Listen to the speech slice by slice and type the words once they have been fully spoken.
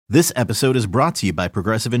This episode is brought to you by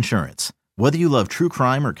Progressive Insurance. Whether you love true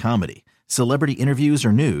crime or comedy, celebrity interviews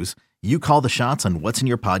or news, you call the shots on what's in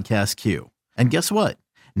your podcast queue. And guess what?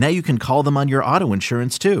 Now you can call them on your auto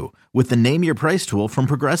insurance too with the Name Your Price tool from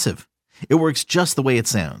Progressive. It works just the way it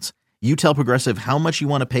sounds. You tell Progressive how much you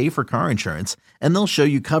want to pay for car insurance, and they'll show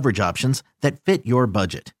you coverage options that fit your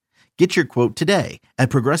budget. Get your quote today at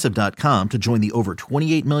Progressive.com to join the over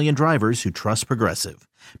 28 million drivers who trust Progressive.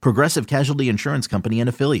 Progressive Casualty Insurance Company and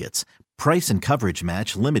Affiliates. Price and coverage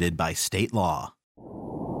match limited by state law.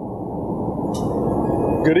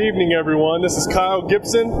 Good evening, everyone. This is Kyle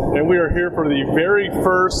Gibson, and we are here for the very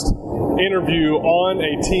first interview on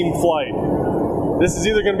a team flight. This is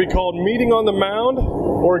either going to be called Meeting on the Mound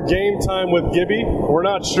or Game Time with Gibby. We're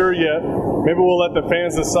not sure yet. Maybe we'll let the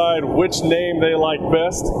fans decide which name they like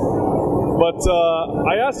best. But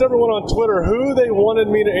I asked everyone on Twitter who they wanted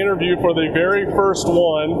me to interview for the very first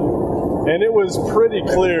one, and it was pretty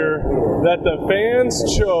clear that the fans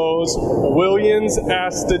chose Willians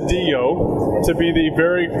Astudillo to be the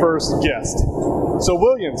very first guest. So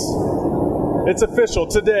Willians, it's official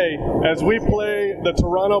today as we play the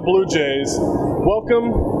Toronto Blue Jays.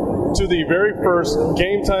 Welcome to the very first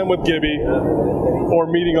Game Time with Gibby or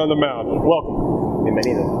Meeting on the Mound. Welcome.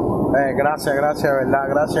 Bienvenido. Gracias, ¿verdad?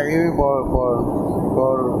 Gracias, Gibby,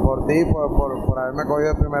 por ti, por haberme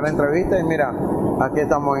cogido de primera entrevista. Y mira, aquí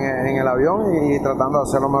estamos en el avión y tratando de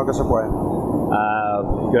hacer lo mejor que se puede.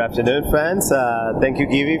 Good afternoon, fans. Thank you,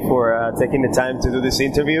 Gibby, for taking the time to do this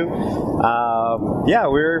interview.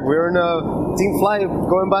 We're in a team flight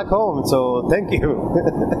going back home, so thank you.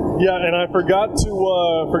 Yeah, and I forgot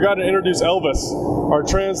to introduce Elvis, our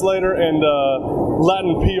translator and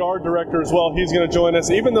Latin PR director as well. He's going to join us.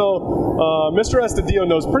 Even though Mr. Astudillo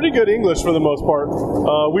knows pretty good English for the most part,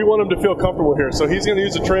 we want him to feel comfortable here. So he's going to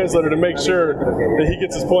use a translator to make sure that he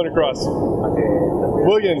gets his point across.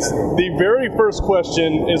 Williams, the very first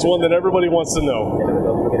question is one that everybody wants to know.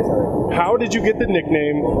 How did you get the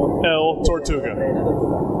nickname El Tortuga?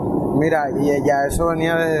 Mira, ya eso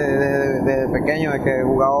venía de pequeño, de que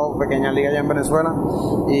jugaba pequeña liga allá en Venezuela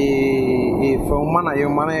y fue un manager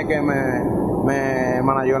que me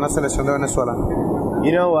manejó en la selección de Venezuela.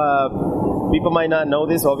 You know, people might not know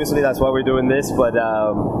this, obviously that's why we're doing this, but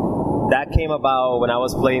that came about when I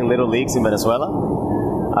was playing Little Leagues in Venezuela.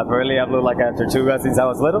 I've looked like a Tortuga since I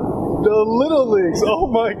was little. The Little Leagues, oh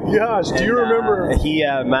my gosh, do you remember? He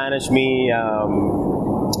managed me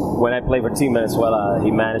when I played for Team Venezuela. He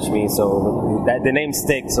managed me, so that the name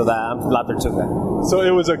sticks, so that I'm La Tortuga. So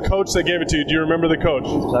it was a coach that gave it to you. Do you remember the coach?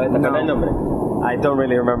 No. I don't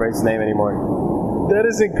really remember his name anymore. That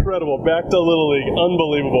is incredible. Back to Little League.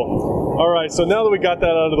 Unbelievable. All right, so now that we got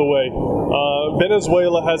that out of the way,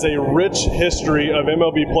 Venezuela has a rich history of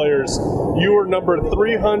MLB players. You were number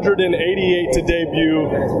 388 to debut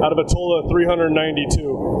out of a total of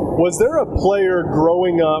 392. Was there a player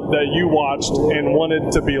growing up that you watched and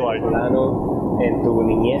wanted to be like? En tu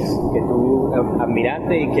niñez, que tú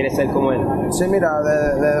admiraste y quieres ser como él. Sí, mira,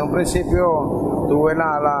 desde un principio tuve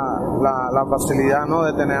la facilidad, ¿no?,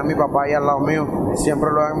 de tener a mi papá ahí al lado mío. Siempre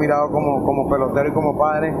lo he admirado como pelotero y como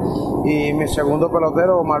padre. Y mi segundo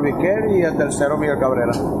pelotero, Omar Vizquel, y el tercero, Miguel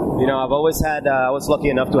Cabrera. You know, I've always had, I was lucky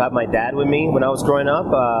enough to have my dad with me when I was growing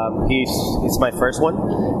up. He's my first one.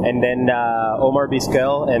 And then Omar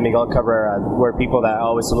Vizquel and Miguel Cabrera were people that I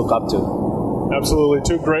always look up to. Absolutely,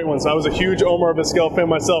 two great ones. I was a huge Omar Vizquel fan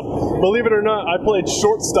myself. Believe it or not, I played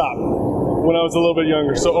shortstop when I was a little bit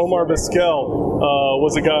younger. So Omar Vizquel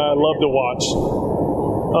was a guy I loved to watch.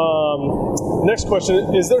 Next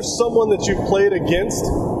question, is there someone that you've played against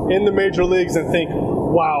in the major leagues and think,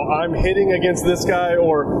 wow, I'm hitting against this guy,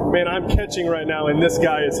 or man, I'm catching right now and this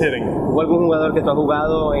guy is hitting? ¿O algún jugador que tú has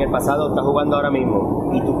jugado en el pasado está jugando ahora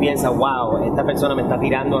mismo y tú piensas, wow, esta persona me está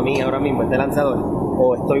tirando a mí ahora mismo, este lanzador?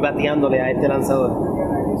 ¿O estoy bateándole a este lanzador?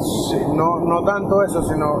 Sí, no tanto eso,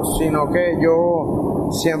 sino que yo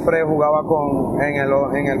siempre jugaba en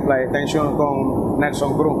el PlayStation con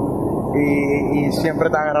Nelson Cruz y siempre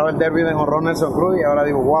te agarraba el derby de jonrón Nelson Cruz y ahora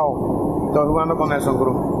digo, wow, estoy jugando con Nelson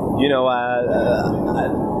Cruz. You know,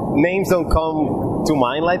 names don't come to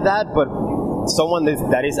mind like that, but someone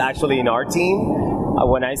that is actually in our team.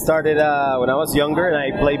 When I started, when I was younger and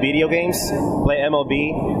I play video games, play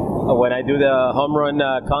MLB, when I do the home run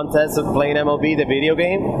contest of playing MLB, the video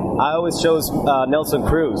game, I always chose Nelson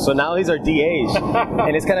Cruz. So now he's our DH.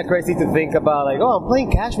 And it's kind of crazy to think about, like, oh, I'm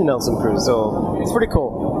playing catch with Nelson Cruz. So it's pretty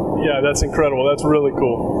cool. Yeah, that's incredible. That's really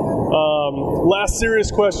cool. Last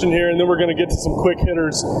serious question here, and then we're going to get to some quick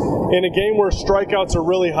hitters. In a game where strikeouts are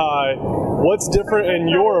really high, What's different in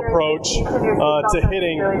your approach to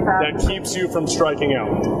hitting that keeps you from striking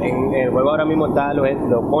out? En el juego ahora mismo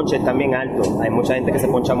los ponches están bien altos. Hay mucha gente que se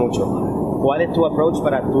poncha mucho. ¿Cuál es tu approach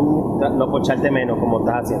para tú no poncharte menos como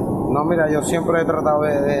estás haciendo? No, mira, yo siempre he tratado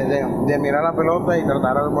de mirar la pelota y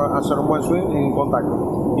tratar de hacer un buen swing en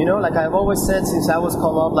contacto. You know, like I've always said since I was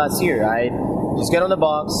called up last year, I just get on the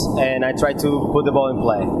box and I try to put the ball in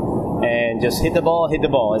play. And just hit the ball. It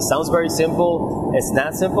sounds very simple. It's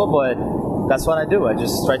not simple, but that's what I do. I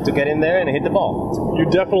just try to get in there and hit the ball. You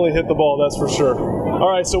definitely hit the ball, that's for sure. All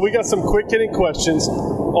right, so we got some quick hitting questions.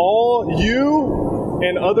 All you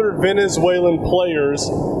and other Venezuelan players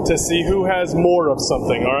to see who has more of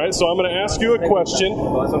something. All right, so I'm going to ask you a question,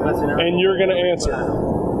 and you're going to answer.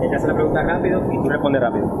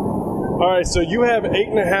 All right, so you have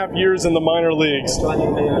 8.5 years in the minor leagues.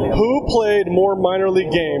 Who played more minor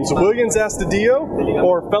league games, Willians Astudillo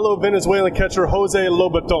or fellow Venezuelan catcher Jose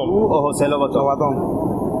Lobaton? Jose Lobaton.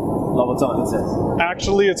 Lobaton, it says.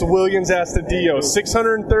 Actually, it's Willians Astudillo,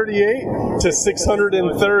 638 to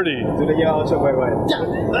 630.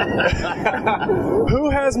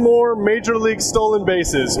 Who has more major league stolen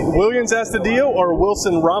bases, Willians Astudillo or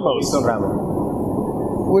Wilson Ramos? Wilson Ramos.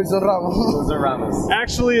 Wilson Ramos.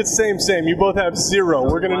 Actually, it's same. You both have 0.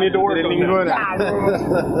 We're going to need to work on that.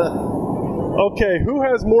 Okay, who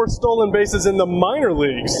has more stolen bases in the minor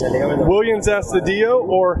leagues? Willians Astudillo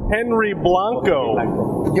or Henry Blanco?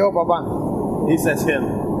 Yo, papá. He says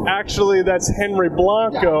him. Actually, that's Henry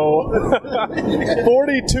Blanco.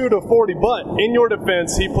 42 to 40. But in your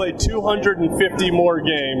defense, he played 250 more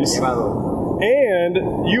games. And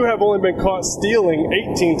you have only been caught stealing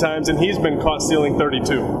 18 times, and he's been caught stealing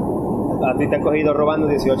 32. A ti te han cogido robando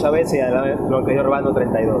 18 veces y a él lo han cogido robando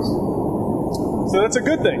 32. So that's a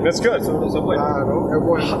good thing. That's good.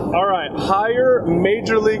 All right. Higher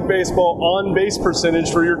Major League Baseball on-base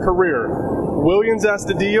percentage for your career. Willians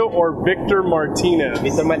Astudillo or Victor Martinez?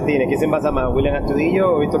 Víctor Martínez. ¿Quién se pasa más, Willians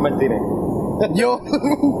Astudillo o Víctor Martínez? Yo.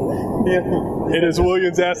 It is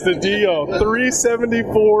Willians Astudillo,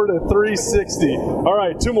 374 to 360. All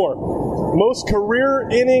right, 2 more. Most career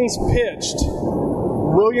innings pitched,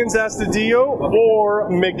 Willians Astudillo or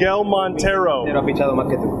Miguel Montero? Ha pichado más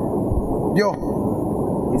que tú. Yo.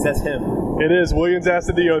 He says him. It is Willians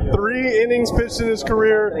Astudillo. 3 innings pitched in his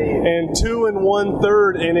career and 2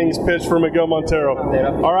 1/3 innings pitched for Miguel Montero.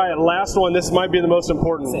 All right, last one. This might be the most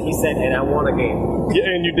important. He said, and I won a game. Yeah,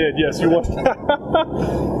 and you did. Yes, you won.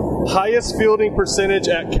 Highest fielding percentage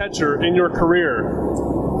at catcher in your career.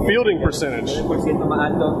 Fielding percentage.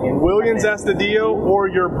 Willians Astudillo or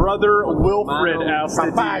your brother Wilfred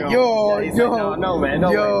Astudillo? No, man. No,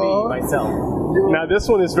 me, myself. Now this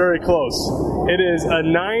one is very close. It is a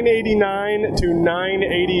 989 to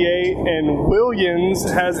 988, and Willians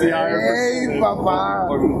has the higher percentage. Hey, papá.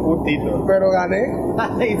 Pero gané.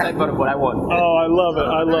 But I won. Oh, I love it.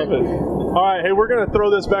 All right, hey, we're going to throw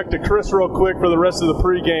this back to Chris real quick for the rest of the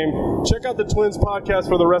pregame. Check out the Twins podcast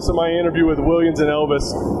for the rest of my interview with Willians and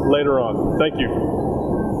Elvis later on. Thank you.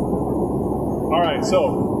 All right,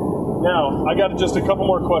 so now I got just a couple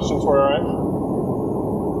more questions for you, all right?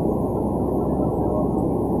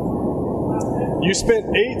 You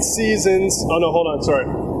spent 8 seasons. Oh, no, hold on. Sorry.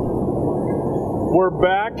 We're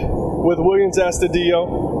back with Willians Astudillo.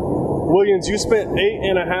 Willians, you spent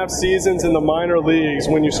 8.5 seasons in the minor leagues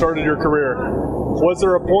when you started your career. Was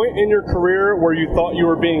there a point in your career where you thought you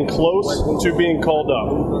were being close to being called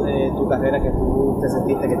up? No,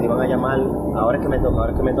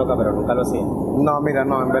 mira,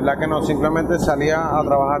 no, en verdad que no. Simplemente salía a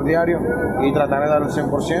trabajar diario y tratar de dar el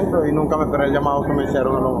 100% y nunca me esperé el llamado que me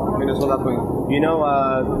hicieron en los Minnesota Twins. You know,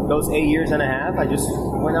 those 8 years and a half, I just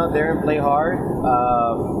went out there and played hard.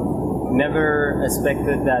 Never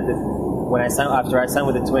expected that after I signed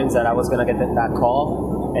with the Twins that I was going to get that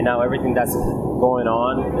call, and now everything that's going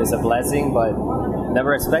on is a blessing, but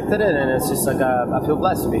never expected it, and it's just like I feel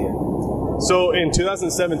blessed to be here. So in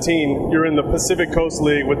 2017, you're in the Pacific Coast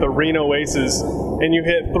League with the Reno Aces, and you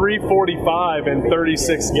hit 345 in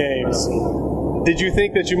 36 games. Did you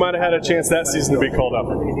think that you might have had a chance that season to be called up?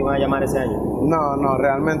 No,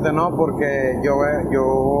 realmente no, porque yo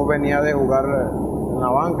venía de jugar en la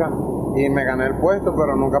banca y me gané el puesto,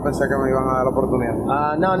 pero nunca pensé que me iban a dar la oportunidad.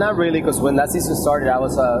 No, not really, because when that season started, I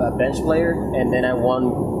was a bench player, and then I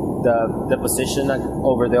won the position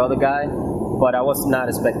over the other guy, but I was not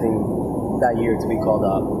expecting that year to be called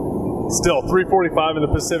up. Still, 345 in the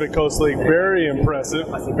Pacific Coast League. Very impressive.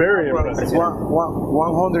 Very impressive.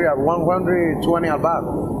 120 al bat.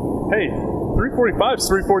 Hey, 345 is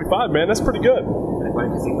 345, man. That's pretty good.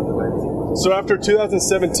 So after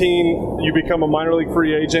 2017, you become a minor league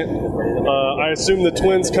free agent. I assume the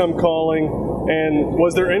Twins come calling. And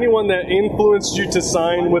was there anyone that influenced you to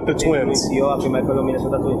sign with the Twins? Mi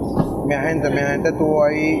agente estuvo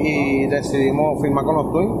ahí y decidimos firmar con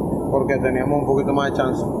los Twins porque teníamos un poquito más de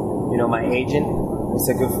chance. You know, my agent is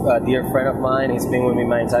a good, dear friend of mine. He's been with me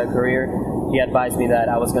my entire career. He advised me that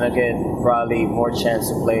I was going to get probably more chance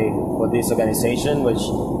to play with this organization, which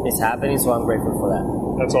is happening, so I'm grateful for that.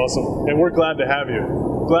 That's awesome. And we're glad to have you.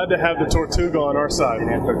 Glad to have the Tortuga on our side.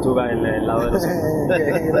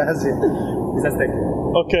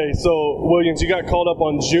 Okay, so Williams, you got called up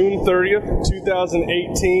on June 30th,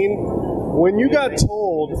 2018. When you got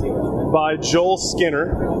told by Joel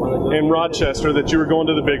Skinner in Rochester that you were going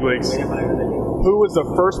to the big leagues, who was the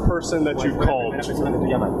first person that you called?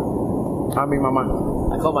 A mi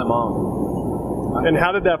mamá. I called my mom. And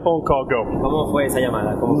how did that phone call go? ¿Cómo fue esa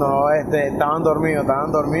llamada? No, estaban dormidos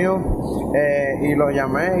y los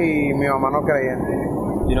llamé y mi mamá no creía.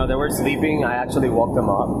 You know, they were sleeping. I actually woke them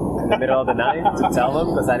up in the middle of the night to tell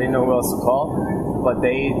them because I didn't know who else to call. But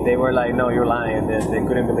they were like, no, you're lying. They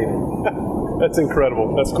couldn't believe it. That's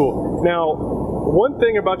incredible. That's cool. Now, one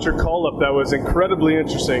thing about your call-up that was incredibly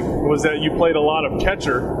interesting was that you played a lot of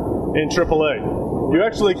catcher in AAA. You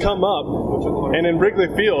actually come up, and in Wrigley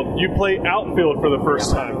Field, you play outfield for the first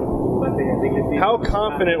time. How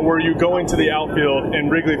confident were you going to the outfield in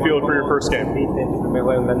Wrigley Field for your first game?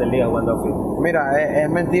 Mira, es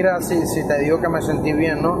mentira si te digo que me sentí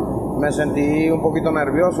bien, ¿no? Me sentí un poquito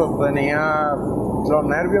nervioso, tenía los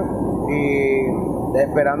nervios y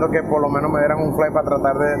esperando que por lo menos me dieran un fly para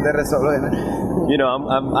tratar de resolver. You know,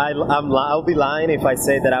 I'll be lying if I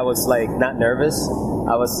say that I was like not nervous.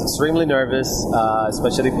 I was extremely nervous,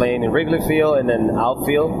 especially playing in Wrigley Field and then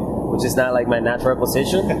outfield, which is not like my natural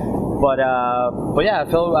position. But yeah, I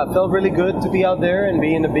felt really good to be out there and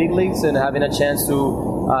be in the big leagues and having a chance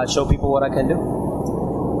to show people what I can do.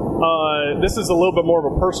 This is a little bit more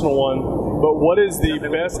of a personal one, but what is the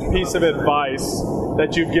best piece of advice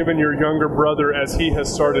that you've given your younger brother as he has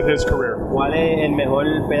started his career? ¿Cuál es el mejor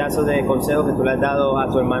pedazo de consejo que tú le has dado a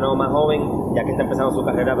tu hermano más joven, ya que está empezando su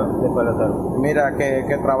carrera de pelotero? Mira,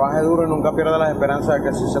 que trabaje duro y nunca pierda la esperanza de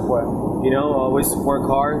que sí se puede. You know, always work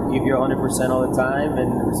hard, give your 100% all the time,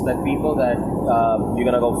 and respect people that you're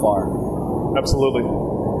going to go far. Absolutely.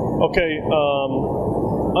 Okay,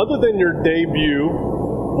 other than your debut,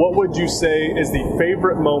 what would you say is the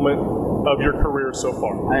favorite moment of your career so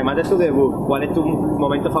far? Además de tu debut, ¿cuál es tu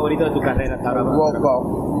momento favorito de tu carrera hasta ahora?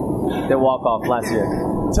 Walk-off. The walk-off last year.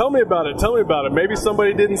 Tell me about it. Tell me about it. Maybe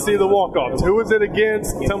somebody didn't see the walk-off. Who was it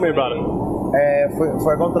against? Tell me about it.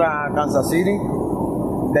 Fue contra Kansas City.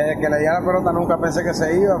 Desde que le di la pelota nunca pensé que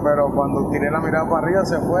se iba, pero cuando tiré la mirada para arriba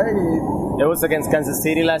se fue. It was against Kansas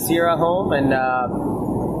City last year at home, and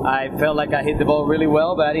I felt like I hit the ball really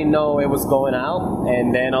well, but I didn't know it was going out.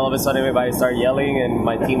 And then all of a sudden everybody started yelling, and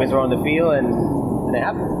my teammates were on the field, and it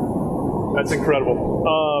happened. That's incredible.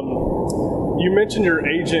 You mentioned your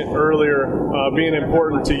agent earlier being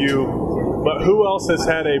important to you, but who else has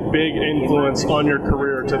had a big influence on your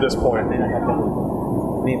career to this point?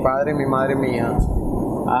 Mi padre, mi madre, mi hija.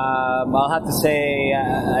 I'll have to say,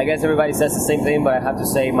 I guess everybody says the same thing, but I have to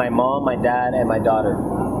say my mom, my dad, and my daughter.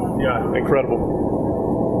 Yeah, incredible.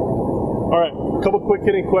 All right, a couple quick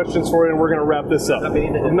hitting questions for you, and we're going to wrap this up.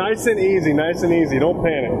 Nice and easy, don't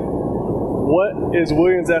panic. What is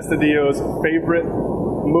Williams Astudillo's favorite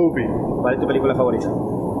movie? ¿Cuál es tu película favorita?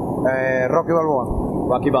 Rocky Balboa.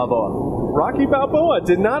 Rocky Balboa. Rocky Balboa,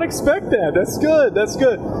 did not expect that. That's good.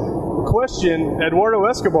 Question, Eduardo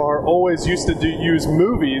Escobar always used to use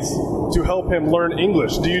movies to help him learn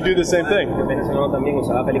English. Do you do the same thing?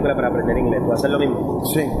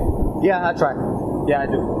 Sí. Yeah, I try. Yeah, I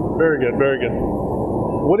do. Very good.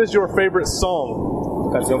 What is your favorite song?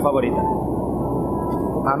 Tu canción favorita?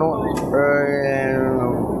 Anuel.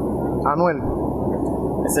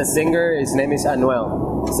 It's a singer, his name is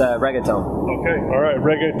Anuel. It's a reggaeton. Okay, all right,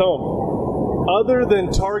 reggaeton. Other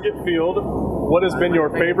than Target Field, what has been your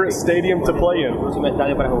favorite stadium to play in?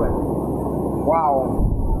 Wow.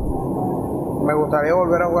 Me gustaría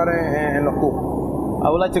volver a jugar en los Cubs. I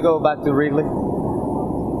would like to go back to Wrigley.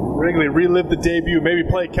 Relive the debut. Maybe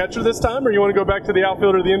play catcher this time, or you want to go back to the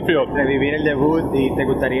outfield or the infield? Revivir el debut. ¿Y te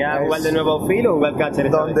gustaría jugar de nuevo outfield o jugar catcher?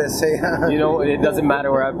 Donde sea. You know, it doesn't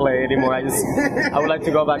matter where I play anymore. I would like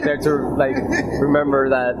to go back there to like remember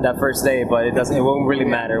that first day, but it won't really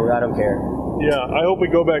matter. I don't care. Yeah, I hope we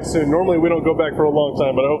go back soon. Normally we don't go back for a long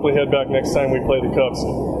time, but I hope we head back next time we play the Cubs.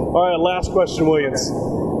 All right, last question, Williams.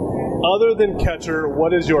 Other than catcher,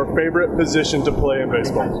 what is your favorite position to play in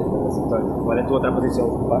baseball? ¿Cuál es tu otra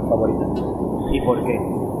posición favorita? ¿Y por qué?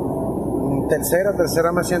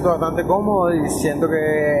 Tercera me siento bastante cómodo y siento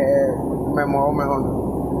que me muevo mejor.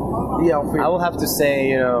 Y outfield. I will have to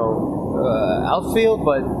say, outfield,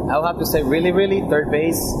 but I will have to say really third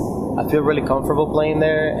base. I feel really comfortable playing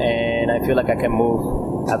there, and I feel like I can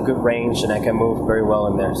move, have good range, and I can move very well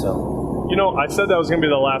in there. So. I said that was going to be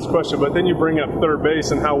the last question, but then you bring up third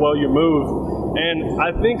base and how well you move. And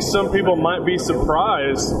I think some people might be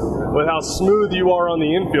surprised with how smooth you are on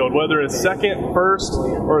the infield, whether it's second, first,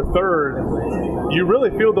 or third. You really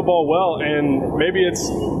field the ball well, and maybe it's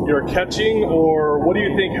your catching, or what do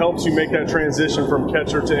you think helps you make that transition from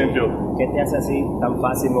catcher to infield? ¿Qué te hace así tan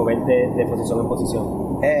fácil moverte de posición en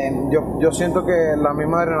posición? Yo siento que la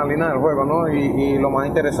misma adrenalina del juego, ¿no? Y lo más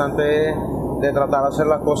interesante es de tratar de hacer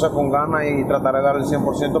las cosas con ganas y tratar de dar el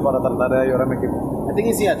 100% para tratar de ayudar a mi equipo. I think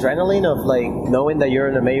it's the adrenaline of knowing that you're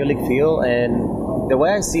in a major league field, and the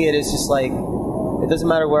way I see it is just it doesn't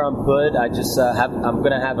matter where I'm put. I just I'm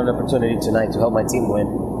gonna have an opportunity tonight to help my team win,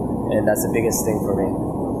 and that's the biggest thing for me.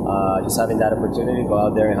 Just having that opportunity to go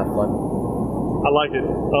out there and have fun. I like it.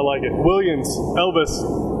 Williams, Elvis,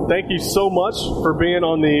 thank you so much for being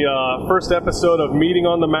on the first episode of Meeting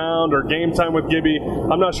on the Mound or Game Time with Gibby.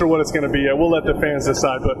 I'm not sure what it's going to be yet. We'll let the fans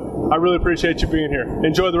decide, but I really appreciate you being here.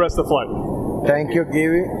 Enjoy the rest of the flight. Thank you,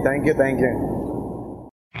 Gibby. Thank you.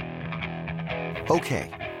 Okay,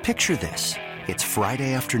 picture this. It's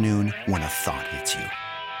Friday afternoon when a thought hits you.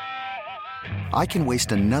 I can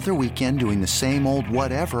waste another weekend doing the same old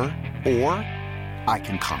whatever, or I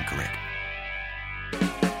can conquer it.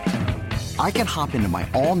 I can hop into my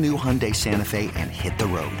all-new Hyundai Santa Fe and hit the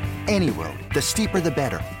road. Any road. The steeper, the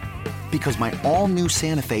better. Because my all-new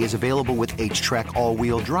Santa Fe is available with H-Track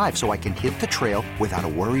all-wheel drive, so I can hit the trail without a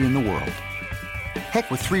worry in the world. Heck,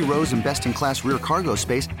 with 3 rows and best-in-class rear cargo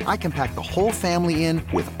space, I can pack the whole family in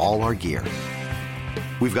with all our gear.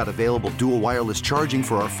 We've got available dual wireless charging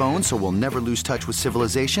for our phones, so we'll never lose touch with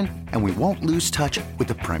civilization, and we won't lose touch with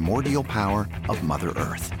the primordial power of Mother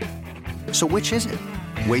Earth. So which is it?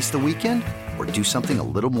 Waste the weekend or do something a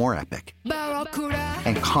little more epic?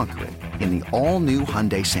 And conquer it in the all-new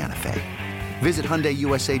Hyundai Santa Fe. Visit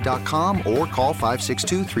HyundaiUSA.com or call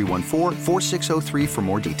 562-314-4603 for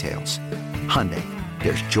more details. Hyundai,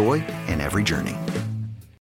 there's joy in every journey.